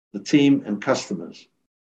 the team, and customers,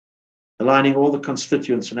 aligning all the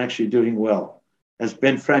constituents and actually doing well. As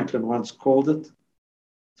Ben Franklin once called it,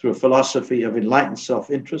 through a philosophy of enlightened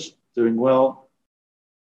self-interest, doing well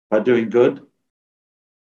by doing good.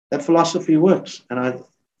 That philosophy works. And I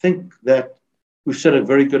think that we've set a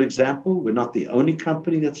very good example. We're not the only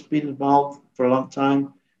company that's been involved for a long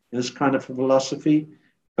time in this kind of philosophy.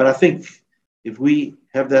 But I think if we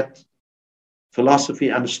have that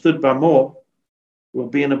philosophy understood by more, we'll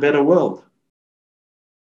be in a better world.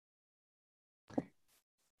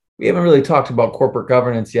 We haven't really talked about corporate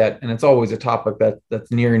governance yet, and it's always a topic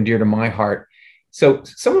that's near and dear to my heart. So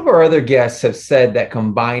some of our other guests have said that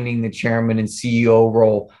combining the chairman and CEO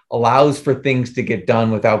role allows for things to get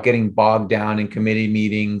done without getting bogged down in committee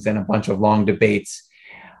meetings and a bunch of long debates.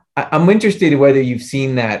 I'm interested in whether you've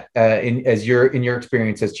seen that in your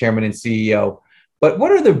experience as chairman and CEO. But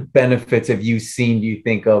what other benefits have you seen, do you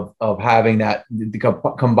think, of having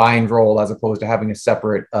the combined role as opposed to having a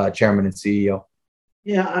separate chairman and CEO?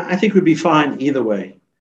 Yeah, I think we'd be fine either way.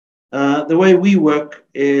 The way we work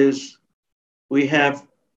is we have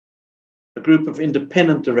a group of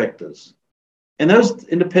independent directors. And those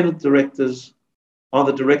independent directors are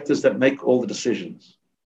the directors that make all the decisions.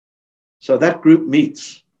 So that group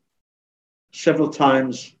meets several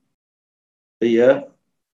times a year.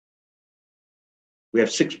 We have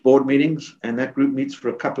 6 board meetings, and that group meets for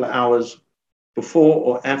a couple of hours before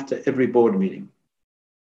or after every board meeting.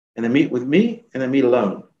 And they meet with me, and they meet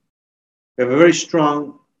alone. We have a very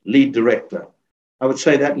strong lead director. I would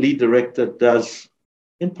say that lead director does,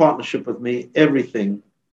 in partnership with me, everything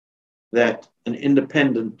that an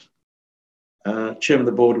independent chairman of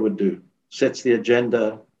the board would do. Sets the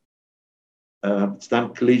agenda, it's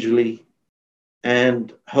done collegially,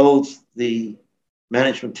 and holds the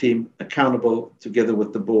management team accountable together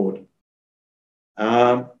with the board.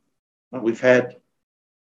 We've had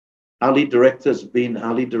our lead director has been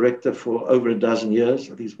our lead director for over a dozen years. I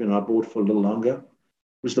think he's been on our board for a little longer.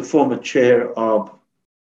 Was the former chair of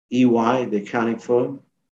EY, the accounting firm.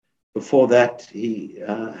 Before that, he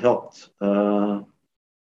helped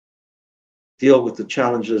deal with the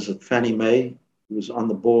challenges at Fannie Mae. He was on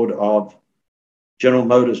the board of General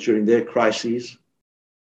Motors during their crises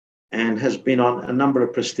and has been on a number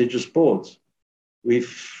of prestigious boards.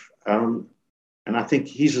 And I think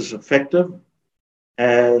he's as effective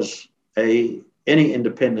as any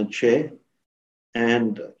independent chair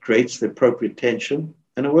and creates the appropriate tension,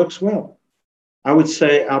 and it works well. I would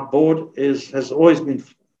say our board has always been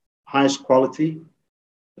highest quality.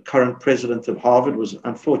 The current president of Harvard was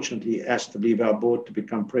unfortunately asked to leave our board to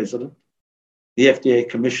become president. The FDA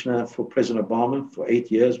commissioner for President Obama for 8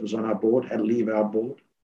 years was on our board, had to leave our board.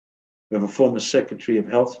 We have a former secretary of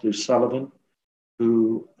health, Lou Sullivan,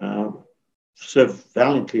 who served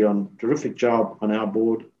valiantly on a terrific job on our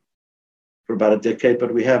board for about a decade,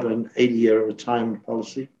 but we have an 80-year retirement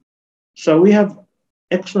policy. So we have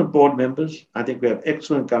excellent board members. I think we have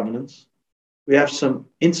excellent governance. We have some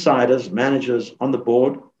insiders, managers on the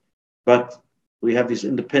board, but we have these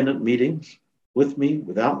independent meetings with me,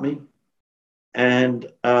 without me, and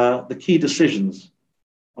the key decisions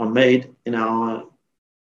are made in our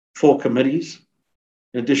 4 committees.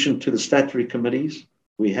 In addition to the statutory committees,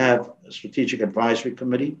 we have a strategic advisory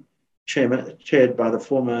committee chaired by the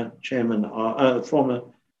former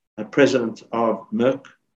president of Merck,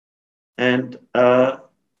 and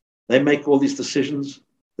they make all these decisions.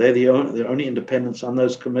 They're the only independents on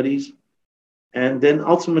those committees, and then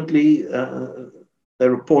ultimately they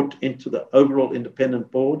report into the overall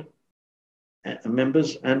independent board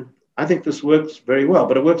members. And I think this works very well,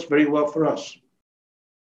 but it works very well for us.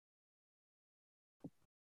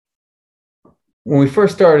 When we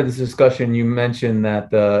first started this discussion, you mentioned that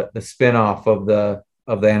the spinoff of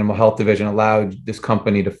the animal health division allowed this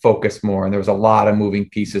company to focus more, and there was a lot of moving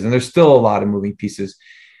pieces, and there's still a lot of moving pieces.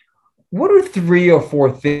 What are 3 or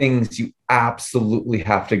 4 things you absolutely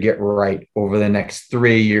have to get right over the next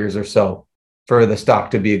 3 years or so for the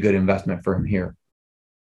stock to be a good investment for him here?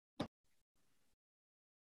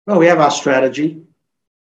 Well, we have our strategy.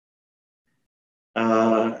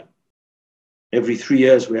 Every 3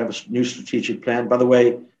 years, we have a new strategic plan. By the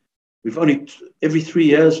way, every 3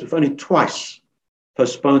 years, we've only twice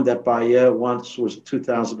postponed that by a year. Once was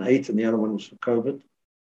 2008, and the other one was for COVID.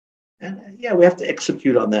 And yeah, we have to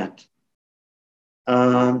execute on that.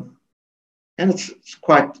 And it's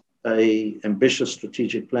quite an ambitious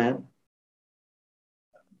strategic plan.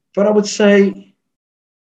 But I would say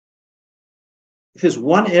if there's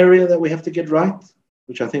one area that we have to get right,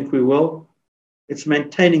 which I think we will, it's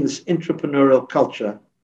maintaining this entrepreneurial culture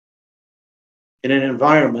in an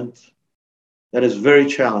environment that is very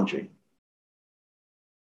challenging.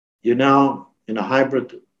 You're now in a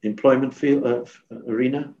hybrid employment field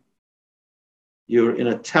arena. You're in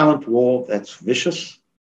a talent war that's vicious.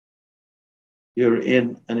 You're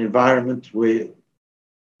in an environment where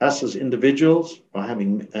us as individuals are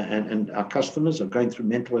having, and our customers are going through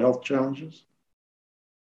mental health challenges.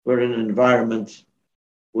 We're in an environment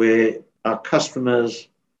where our customers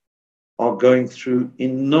are going through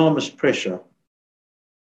enormous pressure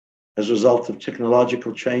as a result of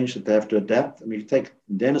technological change that they have to adapt. I mean, you take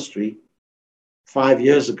dentistry, 5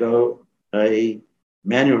 years ago, a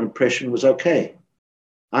manual impression was okay.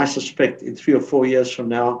 I suspect in 3 or 4 years from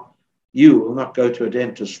now, you will not go to a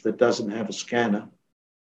dentist that doesn't have a scanner,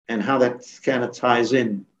 and how that scanner ties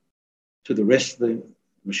in to the rest of the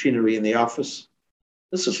machinery in the office.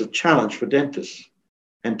 This is a challenge for dentists,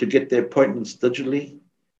 and to get their appointments digitally.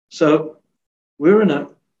 So we're in a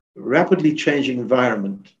rapidly changing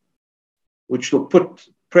environment, which will put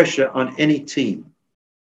pressure on any team.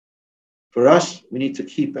 For us, we need to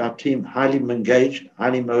keep our team highly engaged,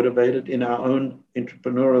 highly motivated in our own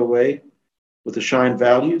entrepreneurial way with the Shine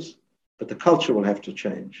values, but the culture will have to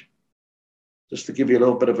change. Just to give you a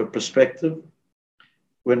little bit of a perspective,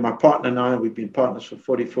 when my partner and I, we've been partners for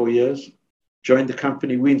 44 years, joined the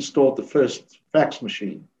company, we installed the first fax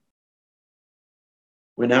machine.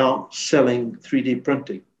 We're now selling 3D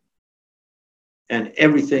printing. And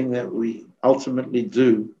everything that we ultimately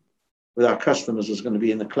do with our customers is going to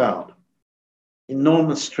be in the cloud.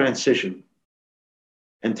 Enormous transition.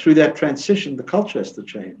 And through that transition, the culture has to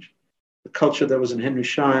change. The culture that was in Henry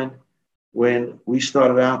Schein when we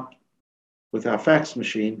started out with our fax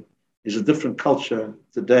machine is a different culture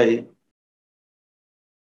today,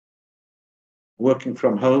 working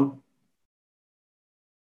from home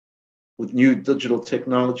with new digital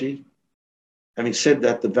technology. Having said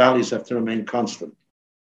that, the values have to remain constant.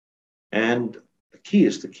 And the key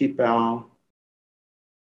is to keep our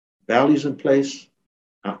values in place,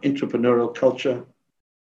 our entrepreneurial culture.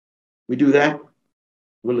 We do that,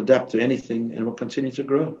 we'll adapt to anything and we'll continue to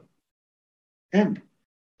grow. And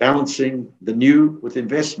balancing the new with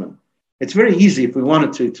investment. It's very easy if we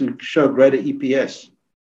wanted to show greater EPS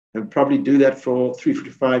and probably do that for 3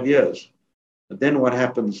 to 5 years. But then what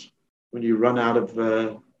happens when you run out of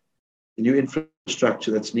the new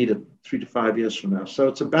infrastructure that's needed 3 to 5 years from now? So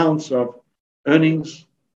it's a balance of earnings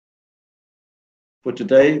for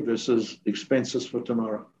today versus expenses for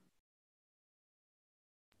tomorrow.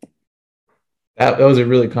 That was a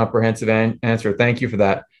really comprehensive answer. Thank you for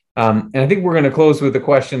that. And I think we're going to close with the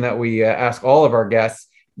question that we ask all of our guests.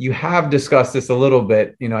 You have discussed this a little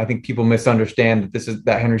bit. I think people misunderstand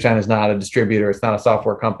that Henry Schein is not a distributor. It's not a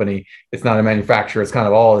software company. It's not a manufacturer. It's kind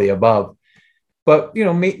of all of the above. But,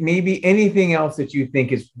 maybe anything else that you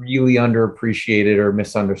think is really underappreciated or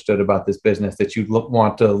misunderstood about this business that you'd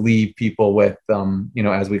want to leave people with,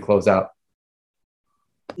 as we close out.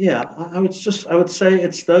 Yeah, I would say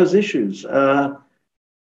it's those issues. I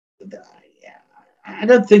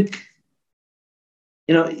don't think,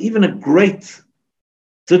 even a great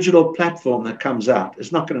digital platform that comes out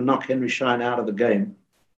is not going to knock Henry Schein out of the game.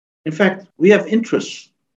 In fact, we have interests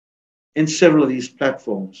in several of these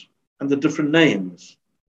platforms under different names.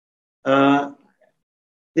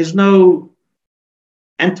 There's no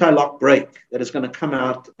anti-lock brake that is going to come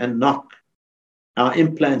out and knock our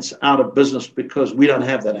implants out of business because we don't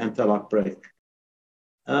have that anti-lock brake.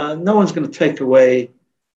 No one's going to take away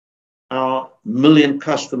our 1 million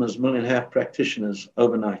customers, 1.5 million practitioners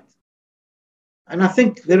overnight. And I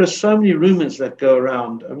think there are so many rumors that go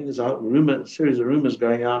around. I mean, there's a series of rumors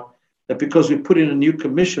going out that because we put in a new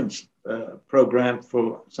commissions program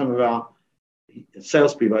for some of our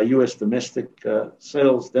salespeople, our U.S. domestic dental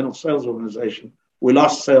sales organization, we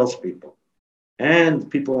lost salespeople.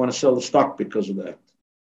 And people want to sell the stock because of that.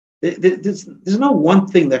 There's no one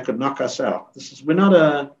thing that could knock us out. We're not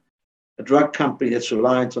a drug company that's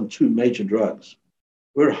reliant on 2 major drugs.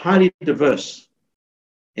 We're highly diverse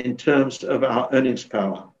in terms of our earnings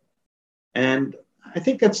power. And I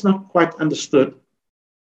think that's not quite understood.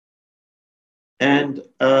 And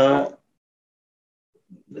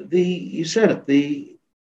you said it, the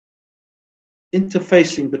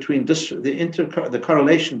interfacing between the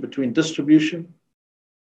correlation between distribution,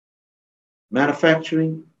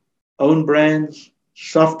 manufacturing, own brands,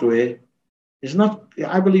 software is not,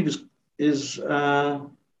 I believe, is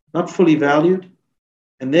not fully valued.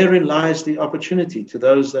 And therein lies the opportunity to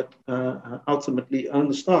those that ultimately own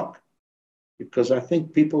the stock, because I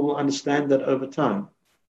think people will understand that over time.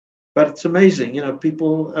 But it's amazing,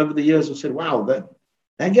 people over the years have said, wow,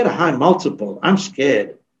 they get a high multiple. I'm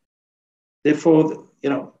scared. Therefore,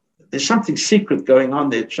 there's something secret going on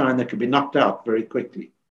there at Schein that could be knocked out very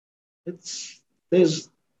quickly. There's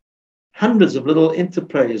hundreds of little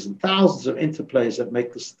interplays and thousands of interplays that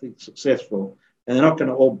make this thing successful, and they're not going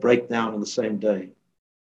to all break down on the same day.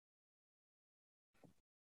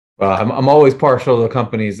 Well, I'm always partial to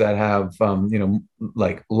companies that have,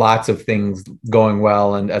 like lots of things going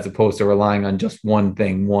well, and as opposed to relying on just one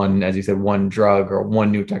thing, as you said, one drug or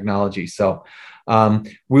one new technology. So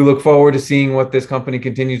we look forward to seeing what this company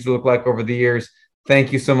continues to look like over the years.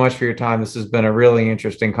 Thank you so much for your time. This has been a really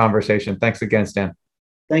interesting conversation. Thanks again, Stan.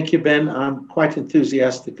 Thank you, Ben. I'm quite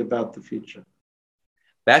enthusiastic about the future.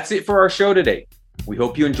 That's it for our show today. We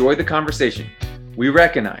hope you enjoyed the conversation. We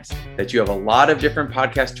recognize that you have a lot of different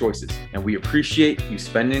podcast choices, and we appreciate you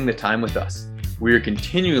spending the time with us. We are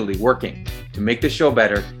continually working to make the show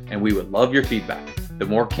better, and we would love your feedback. The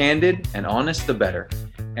more candid and honest, the better.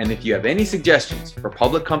 And if you have any suggestions for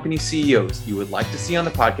public company CEOs you would like to see on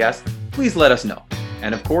the podcast, please let us know.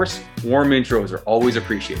 And of course, warm intros are always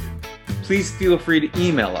appreciated. Please feel free to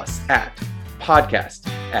email us at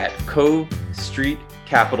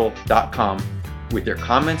podcast@covestreetcapital.com with your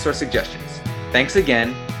comments or suggestions. Thanks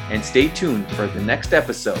again, and stay tuned for the next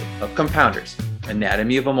episode of Compounders,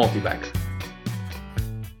 Anatomy of a Multibagger.